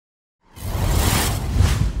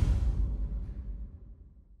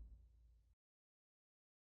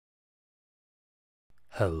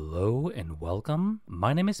Hello and welcome.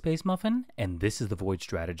 My name is Space Muffin, and this is the Void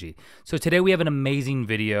Strategy. So today we have an amazing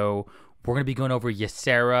video. We're going to be going over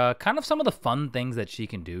Ysera, kind of some of the fun things that she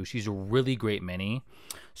can do. She's a really great mini.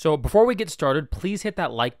 So before we get started, please hit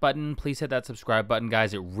that like button. Please hit that subscribe button,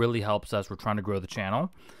 guys. It really helps us. We're trying to grow the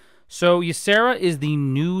channel. So Ysera is the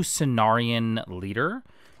new Cenarion leader.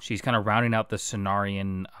 She's kind of rounding out the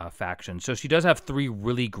Cenarion faction. So she does have three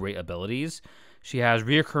really great abilities. She has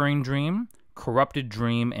Reoccurring Dream, Corrupted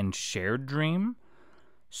Dream, and Shared Dream.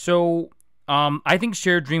 So I think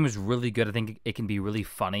Shared Dream is really good. I think it can be really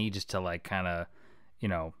funny just to like kind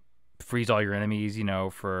of, freeze all your enemies,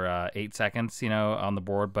 for 8 seconds, on the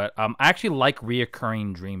board. But I actually like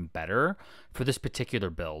Reoccurring Dream better for this particular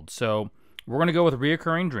build. So we're going to go with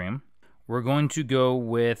Reoccurring Dream. We're going to go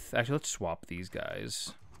with, actually, let's swap these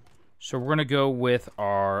guys. So we're going to go with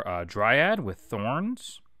our Dryad with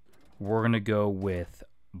Thorns. We're going to go with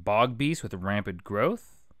Bog Beast with Rampant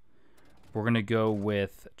Growth. We're going to go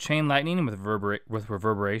with Chain Lightning with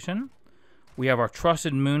Reverberation. We have our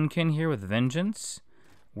Trusted Moonkin here with Vengeance.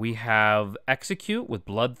 We have Execute with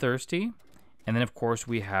Bloodthirsty. And then, of course,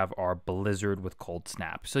 we have our Blizzard with Cold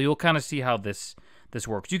Snap. So you'll kind of see how this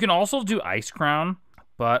works. You can also do Ice Crown,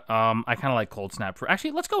 but I kind of like Cold Snap.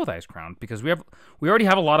 Actually, let's go with Ice Crown because we already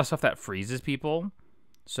have a lot of stuff that freezes people.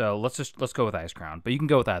 So let's go with Ice Crown, but you can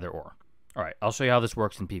go with either or. All right, I'll show you how this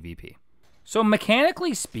works in PvP. So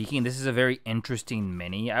mechanically speaking, this is a very interesting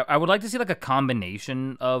mini. I would like to see like a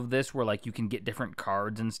combination of this where like you can get different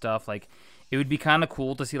cards and stuff. Like it would be kind of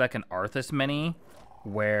cool to see like an Arthas mini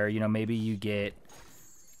where, maybe you get,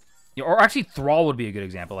 or actually Thrall would be a good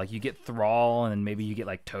example. Like you get Thrall and then maybe you get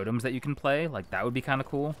like totems that you can play. Like that would be kind of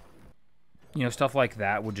cool. Stuff like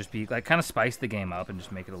that would just be like kind of spice the game up and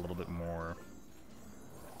just make it a little bit more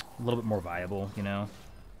viable,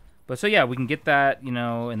 But so yeah, we can get that, and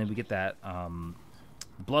then we get that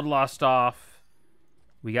Bloodlust off.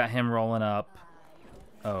 We got him rolling up.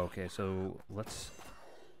 Oh, okay, so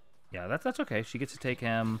yeah, that's okay. She gets to take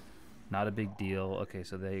him. Not a big deal. Okay,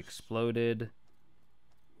 so they exploded.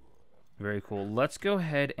 Very cool. Let's go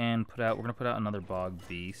ahead and we're going to put out another Bog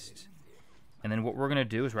Beast. And then what we're going to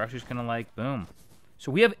do is we're actually just going to like, boom.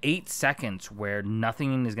 So we have 8 seconds where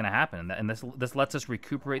nothing is going to happen. And this lets us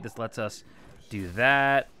recuperate. This lets us do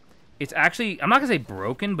that. It's actually, I'm not going to say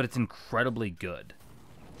broken, but it's incredibly good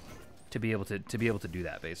to be able to do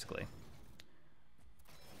that, basically.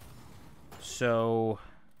 So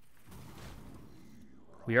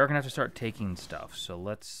we are going to have to start taking stuff. So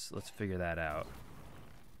let's figure that out.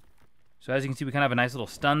 So as you can see, we kind of have a nice little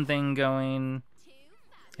stun thing going.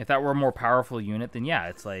 If that were a more powerful unit, then yeah,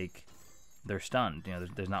 it's like they're stunned.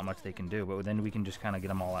 There's not much they can do. But then we can just kind of get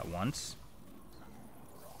them all at once.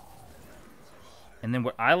 And then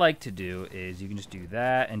what I like to do is you can just do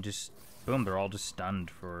that and just, boom, they're all just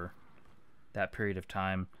stunned for that period of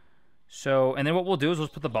time. So, and then what we'll do is we'll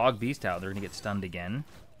just put the Bog Beast out. They're going to get stunned again.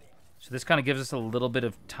 So this kind of gives us a little bit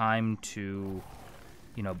of time to,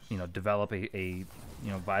 develop a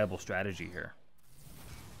viable strategy here.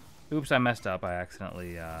 Oops, I messed up. I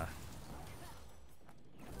accidentally, I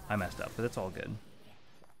messed up, but it's all good.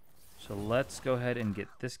 So let's go ahead and get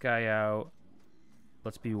this guy out.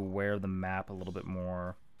 Let's be aware of the map a little bit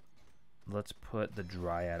more. Let's put the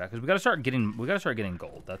Dryad out because we got to start getting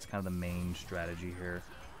gold. That's kind of the main strategy here.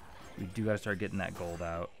 We do got to start getting that gold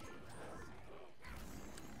out.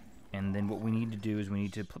 And then what we need to do is we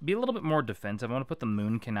need to be a little bit more defensive. I want to put the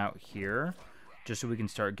Moonkin out here just so we can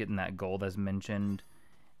start getting that gold as mentioned.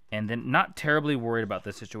 And then not terribly worried about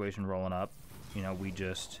this situation rolling up. We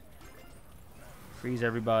just freeze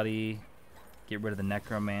everybody, get rid of the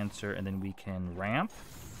Necromancer, and then we can ramp.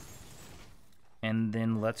 And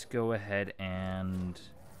then let's go ahead and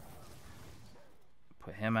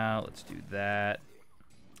put him out. Let's do that.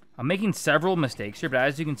 I'm making several mistakes here, but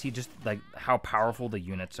as you can see, just like how powerful the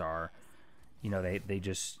units are, they're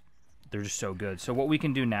just so good. So what we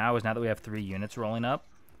can do now is now that we have 3 units rolling up,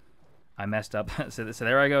 I messed up. so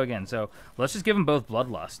there I go again. So let's just give them both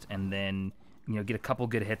Bloodlust and then, get a couple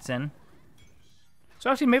good hits in. So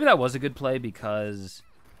actually, maybe that was a good play because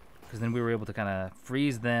then we were able to kind of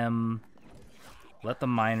freeze them, let the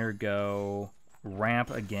miner go, ramp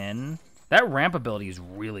again. That ramp ability is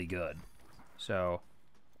really good. So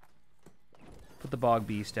put the Bog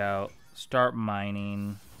Beast out, start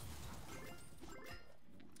mining,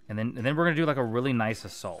 and then we're gonna do like a really nice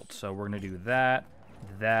assault. So we're gonna do that.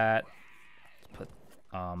 Let's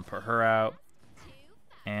put her out.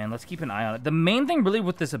 And let's keep an eye on it. The main thing really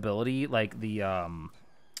with this ability, like the,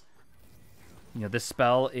 this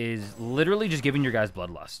spell is literally just giving your guys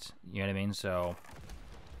Bloodlust. You know what I mean? So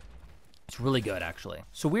It's really good, actually.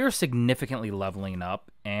 So we are significantly leveling up,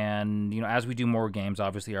 and as we do more games,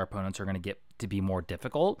 obviously our opponents are going to get to be more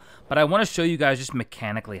difficult. But I want to show you guys just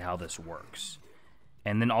mechanically how this works,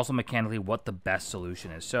 and then also mechanically what the best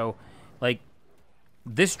solution is. So, like,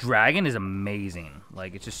 this dragon is amazing.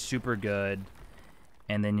 Like, it's just super good.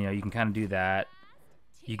 And then you can kind of do that.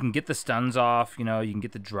 You can get the stuns off. You can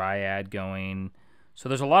get the dryad going. So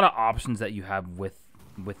there's a lot of options that you have with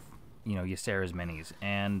Ysera's minis,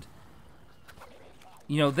 and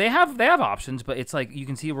they have options, but it's like you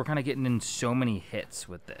can see we're kind of getting in so many hits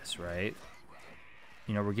with this, right?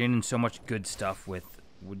 We're getting in so much good stuff with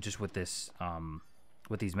this with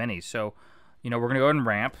these minis. So we're gonna go ahead and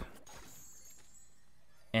ramp,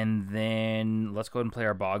 and then let's go ahead and play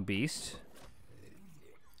our Bog Beast,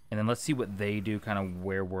 and then let's see what they do, kind of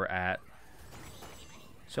where we're at.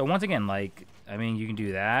 So once again, you can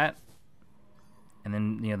do that, and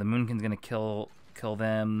then the Moonkin's gonna kill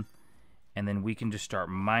them. And then we can just start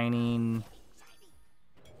mining.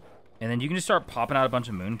 And then you can just start popping out a bunch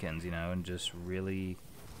of Moonkins, and just really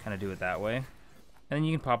kind of do it that way. And then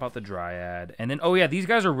you can pop out the Dryad. And then, oh yeah, these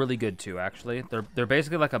guys are really good too, actually. They're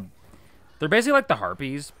basically like the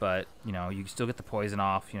Harpies, but, you still get the poison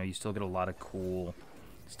off. You still get a lot of cool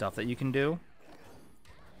stuff that you can do.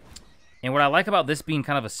 And what I like about this being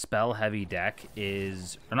kind of a spell-heavy deck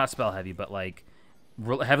is, or not spell-heavy, but like,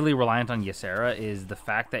 heavily reliant on Ysera, is the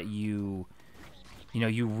fact that you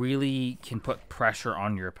really can put pressure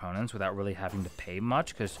on your opponents without really having to pay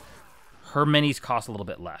much, because her minis cost a little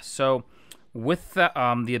bit less. So with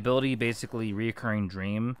the ability, basically Reoccurring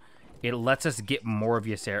Dream, it lets us get more of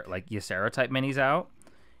Ysera type minis out,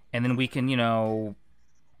 and then we can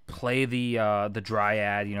play the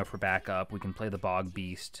Dryad for backup. We can play the Bog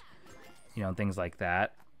Beast, and things like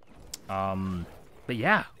that. But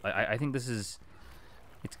yeah, I think this is.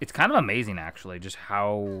 It's kind of amazing, actually, just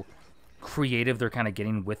how creative they're kind of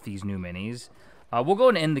getting with these new minis. We'll go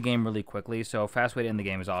and end the game really quickly. So fast way to end the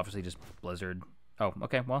game is obviously just Blizzard. Oh,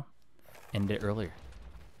 okay, well, end it earlier.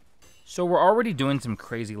 So we're already doing some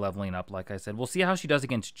crazy leveling up, like I said. We'll see how she does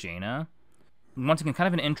against Jaina. Once again, kind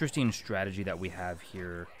of an interesting strategy that we have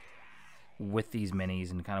here with these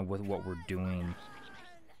minis and kind of with what we're doing.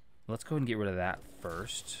 Let's go ahead and get rid of that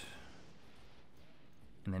first.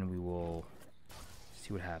 And then we will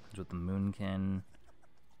see what happens with the Moonkin.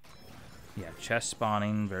 Yeah, chest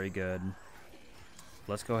spawning, very good.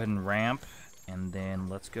 Let's go ahead and ramp, and then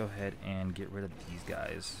let's go ahead and get rid of these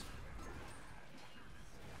guys.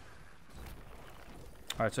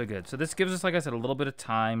 Alright, so good. So this gives us, like I said, a little bit of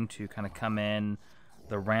time to kind of come in.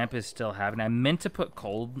 The ramp is still happening. I meant to put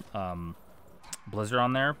Cold Blizzard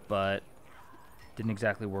on there, but didn't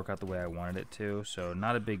exactly work out the way I wanted it to, so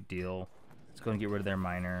not a big deal. Let's go and get rid of their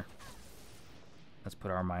miner. Let's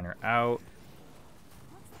put our miner out.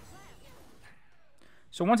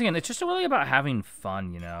 So once again, it's just really about having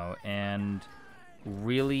fun, and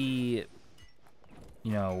really,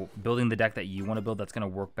 building the deck that you want to build that's going to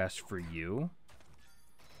work best for you.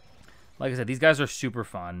 Like I said, these guys are super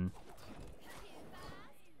fun.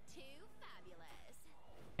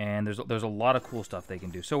 And there's a lot of cool stuff they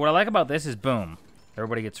can do. So what I like about this is, boom,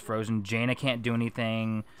 everybody gets frozen. Jaina can't do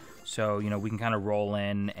anything. So, we can kind of roll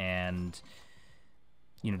in and,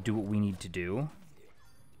 do what we need to do.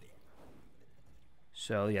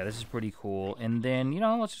 So, yeah, this is pretty cool. And then,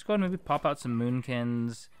 let's just go ahead and maybe pop out some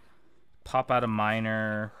Moonkins. Pop out a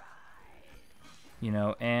miner.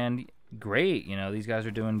 And great. These guys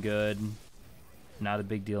are doing good. Not a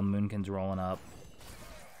big deal. Moonkins rolling up.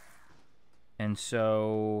 And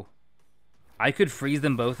so I could freeze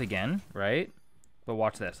them both again, right? But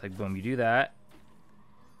watch this. Like, boom, you do that.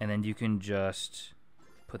 And then you can just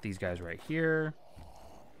put these guys right here.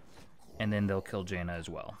 And then they'll kill Jaina as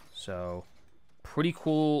well. So pretty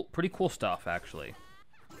cool stuff, actually.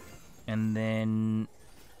 And then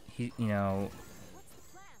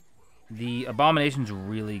the Abomination's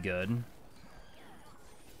really good.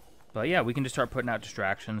 But yeah, we can just start putting out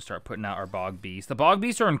distractions, start putting out our Bog Beasts. The Bog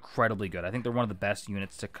Beasts are incredibly good. I think they're one of the best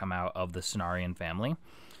units to come out of the Cenarion family.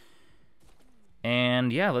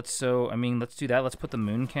 And yeah, let's do that. Let's put the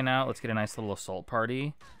Moonkin out. Let's get a nice little assault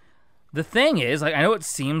party. The thing is, I know it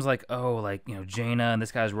seems like, Jaina and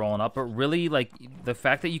this guy's rolling up, but really, the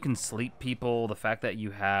fact that you can sleep people, the fact that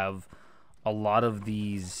you have a lot of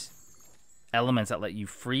these elements that let you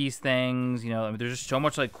freeze things, there's just so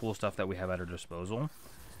much, cool stuff that we have at our disposal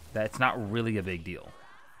that it's not really a big deal.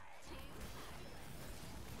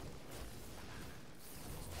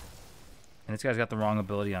 And this guy's got the wrong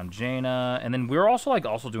ability on Jaina. And then we're also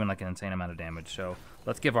doing an insane amount of damage. So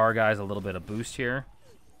let's give our guys a little bit of boost here.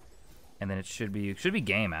 And then it should be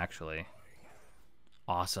game, actually.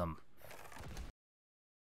 Awesome.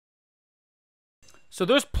 So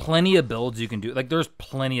there's plenty of builds you can do. Like, there's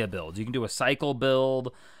plenty of builds. You can do a cycle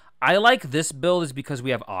build. I like this build is because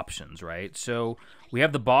we have options, right? So we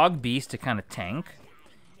have the Bog Beast to kind of tank,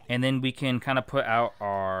 and then we can kind of put out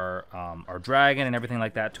our dragon and everything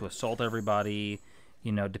like that to assault everybody,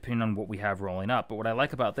 you know, depending on what we have rolling up. But what I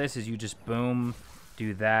like about this is you just boom,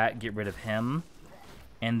 do that, get rid of him,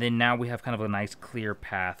 and then now we have kind of a nice clear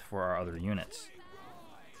path for our other units.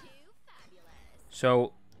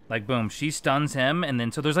 So, like, boom, she stuns him, and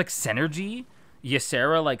then, so there's, like, synergy.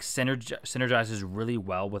 Ysera, like, synergizes really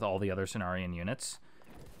well with all the other Cenarion units.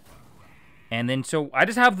 And then, so, I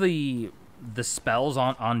just have the spells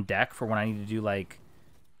on deck for when I need to do, like,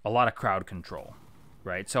 a lot of crowd control,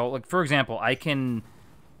 right? So, like, for example, I can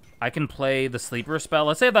play the sleeper spell.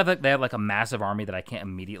 Let's say that they have, like, a massive army that I can't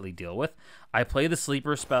immediately deal with. I play the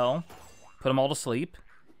sleeper spell, put them all to sleep,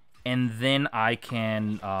 and then I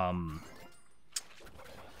can...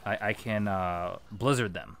 I can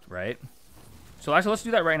blizzard them, right? So actually, let's do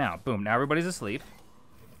that right now. Boom, now everybody's asleep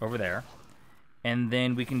over there. And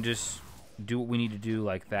then we can just do what we need to do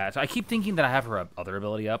like that. So I keep thinking that I have her other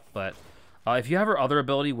ability up, but if you have her other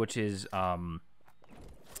ability, which is the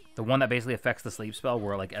one that basically affects the sleep spell,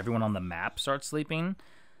 where like everyone on the map starts sleeping,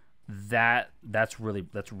 that's really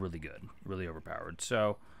good, really overpowered.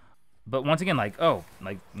 So, but once again, like, oh,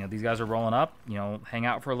 like, you know, these guys are rolling up, you know, hang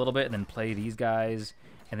out for a little bit and then play these guys.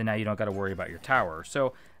 And then now you don't got to worry about your tower.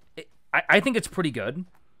 So I think it's pretty good,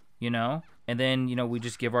 you know? And then, you know, we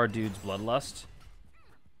just give our dudes Bloodlust.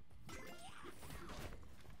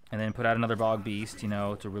 And then put out another Bog Beast, you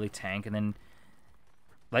know, to really tank. And then,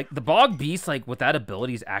 like, the Bog Beast, like, with that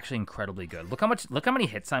ability is actually incredibly good. Look how many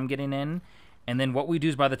hits I'm getting in. And then what we do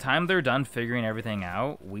is by the time they're done figuring everything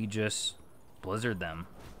out, we just blizzard them.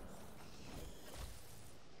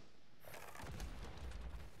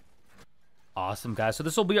 Awesome, guys. So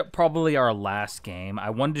this will be probably our last game. I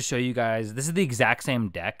wanted to show you guys, this is the exact same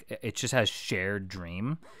deck. It just has Shared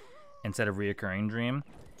Dream instead of Reoccurring Dream.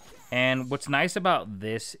 And what's nice about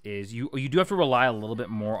this is you do have to rely a little bit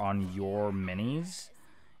more on your minis.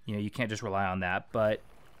 You know, you can't just rely on that. But,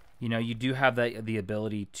 you know, you do have the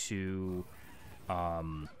ability to,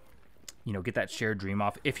 you know, get that Shared Dream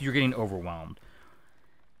off if you're getting overwhelmed.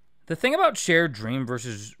 The thing about Shared Dream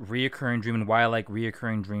versus Reoccurring Dream and why I like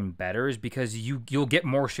Reoccurring Dream better is because you'll get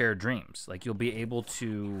more Shared Dreams. Like, you'll be able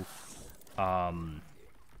to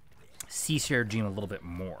see Shared Dream a little bit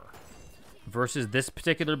more. Versus this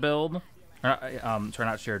particular build, sorry,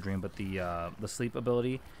 not Shared Dream, but the Sleep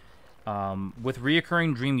ability. With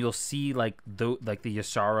Reoccurring Dream, you'll see like the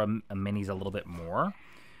Ysera minis a little bit more.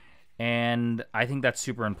 And I think that's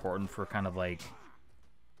super important for kind of like,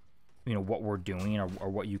 you know, what we're doing or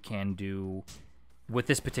what you can do with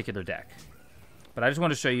this particular deck. But I just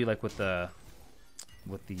want to show you like with the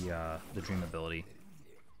Dream ability.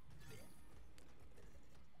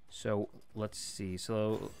 So let's see.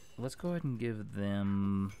 So let's go ahead and give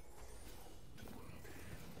them.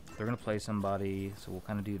 They're gonna play somebody, so we'll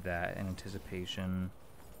kind of do that in anticipation.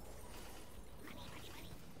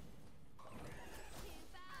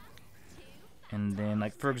 And then,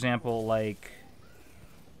 like, for example, like,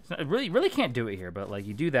 I really can't do it here, but like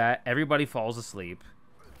you do that, everybody falls asleep.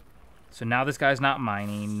 So now this guy's not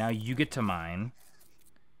mining. Now you get to mine,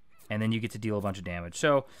 and then you get to deal a bunch of damage.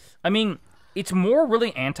 So I mean, it's more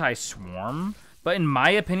really anti-swarm, but in my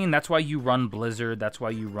opinion, that's why you run Blizzard. That's why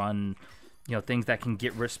you run, you know, things that can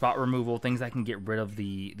get rid spot removal, things that can get rid of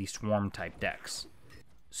the swarm type decks.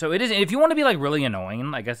 So it is, if you want to be like really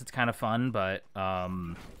annoying, I guess it's kind of fun, but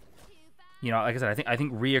you know, like I said, I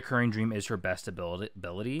think Reoccurring Dream is her best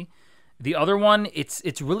ability. The other one,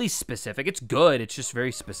 it's really specific. It's good. It's just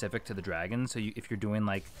very specific to the dragon. So if you're doing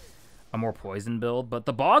like a more poison build, but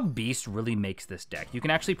the Bog Beast really makes this deck. You can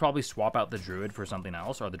actually probably swap out the Druid for something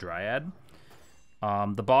else or the Dryad.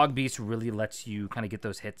 The Bog Beast really lets you kind of get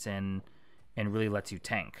those hits in and really lets you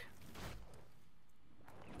tank.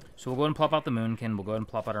 So we'll go ahead and plop out the Moonkin. We'll go ahead and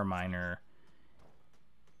plop out our Miner.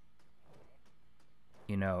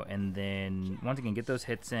 You know, and then once again, get those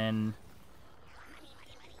hits in.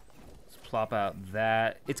 Let's plop out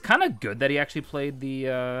that. It's kind of good that he actually played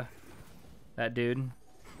the that dude,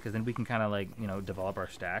 because then we can kind of like, you know, develop our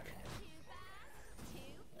stack.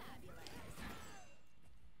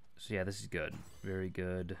 So yeah, this is good, very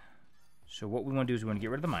good. So what we want to do is we want to get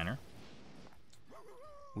rid of the Miner.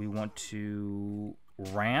 We want to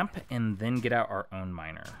ramp and then get out our own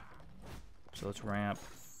Miner. So let's ramp.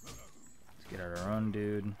 Get out our own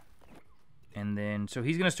dude. And then, so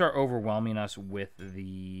he's going to start overwhelming us with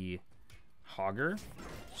the Hogger.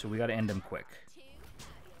 So we got to end him quick.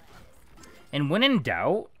 And when in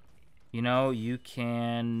doubt, you know, you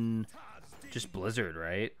can just Blizzard,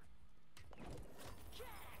 right?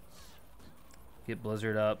 Get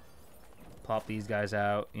Blizzard up. Pop these guys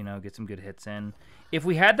out, you know, get some good hits in. If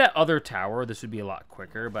we had that other tower, this would be a lot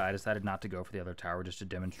quicker, but I decided not to go for the other tower just to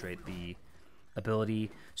demonstrate the ability.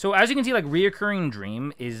 So as you can see, like, Reoccurring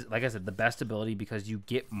Dream is, like I said, the best ability because you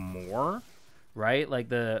get more, right? Like,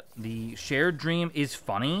 the Shared Dream is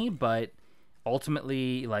funny, but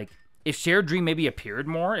ultimately, like, if Shared Dream maybe appeared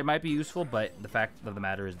more, it might be useful, but the fact of the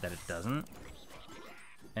matter is that it doesn't.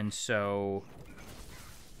 And so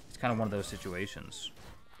it's kind of one of those situations.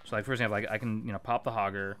 So, like, for example, like, I can, you know, pop the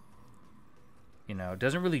Hogger. You know, it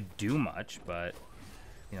doesn't really do much, but,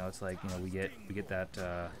 you know, it's like, you know, we get that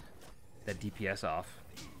that DPS off.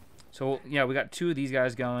 So, yeah, we got 2 of these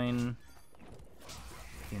guys going.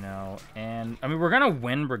 You know, and, I mean, we're going to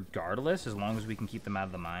win regardless as long as we can keep them out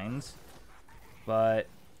of the mines. But,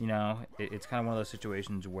 you know, it's kind of one of those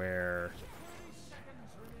situations where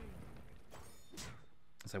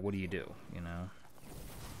it's like, what do? You know?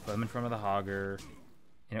 Put them in front of the Hogger.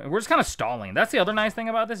 You know, we're just kind of stalling. That's the other nice thing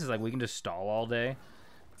about this is, like, we can just stall all day.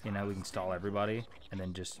 You know, we can stall everybody and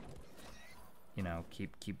then just, you know,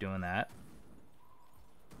 keep doing that.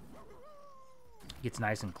 Gets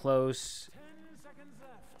nice and close.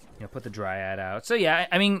 You know, put the Dryad out. So, yeah,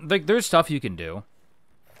 I mean, like, there's stuff you can do.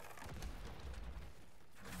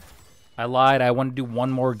 I lied. I wanted to do one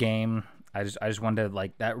more game. I just wanted to,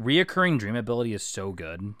 like, that Reoccurring Dream ability is so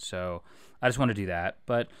good. So, I just want to do that.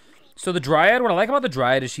 But so the Dryad, what I like about the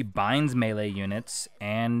Dryad is she binds melee units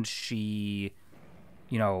and she,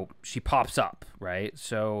 you know, she pops up, right?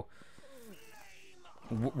 So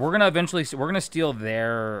we're going to eventually, we're going to steal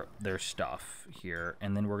their stuff here,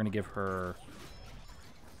 and then we're going to give her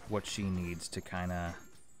what she needs to kind of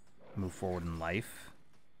move forward in life.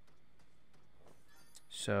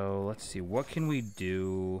 So let's see, what can we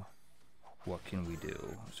do? What can we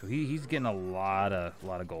do? So he's getting a lot of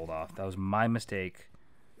gold off. That was my mistake.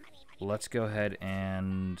 Let's go ahead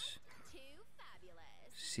and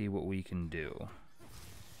see what we can do.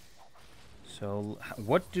 So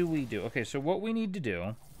what do we do? Okay, so what we need to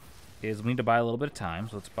do is we need to buy a little bit of time.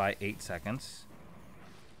 So let's buy 8 seconds.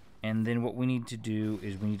 And then what we need to do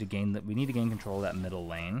is we need to gain control of that middle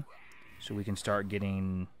lane so we can start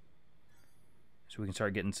getting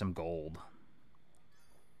some gold.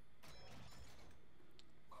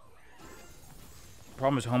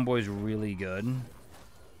 Problem is Homeboy's really good.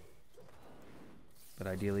 But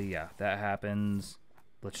ideally, yeah, that happens.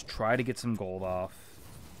 Let's try to get some gold off.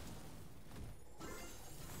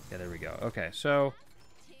 Yeah, there we go. Okay, so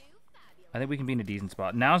I think we can be in a decent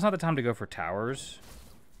spot. Now's not the time to go for towers.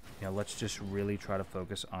 You know, let's just really try to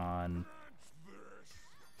focus on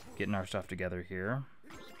getting our stuff together here.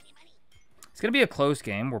 It's going to be a close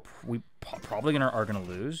game. We probably are going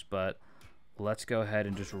to lose, but let's go ahead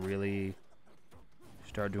and just really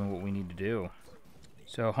start doing what we need to do.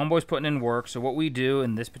 So Homeboy's putting in work. So what we do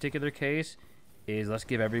in this particular case is let's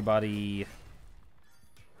give everybody,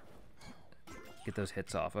 get those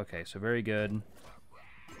hits off. Okay, so very good.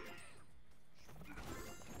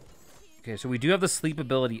 Okay, so we do have the sleep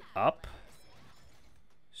ability up.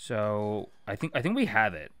 So I think we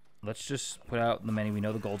have it. Let's just put out the menu. We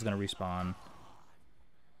know the gold's going to respawn.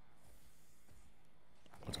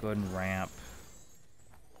 Let's go ahead and ramp.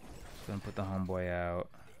 Let's go ahead and put the Homeboy out.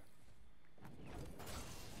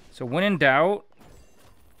 So when in doubt,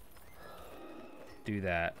 do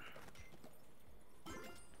that.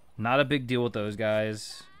 Not a big deal with those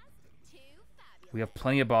guys. We have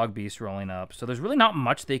plenty of Bog Beasts rolling up. So there's really not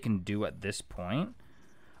much they can do at this point.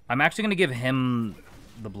 I'm actually going to give him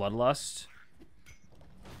the Bloodlust,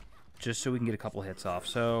 just so we can get a couple hits off.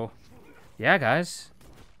 So, yeah, guys.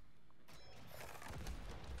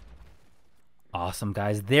 Awesome,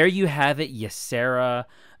 guys. There you have it, Ysera.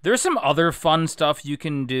 There's some other fun stuff you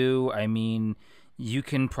can do. I mean, you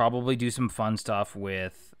can probably do some fun stuff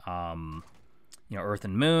with, you know, Earth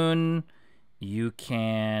and Moon. You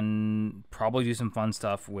can probably do some fun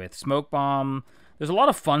stuff with Smoke Bomb. There's a lot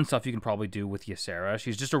of fun stuff you can probably do with Ysera.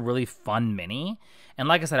 She's just a really fun mini. And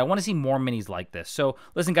like I said, I want to see more minis like this. So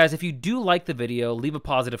listen, guys, if you do like the video, leave a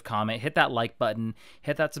positive comment, hit that like button,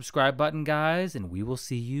 hit that subscribe button, guys, and we will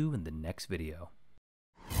see you in the next video.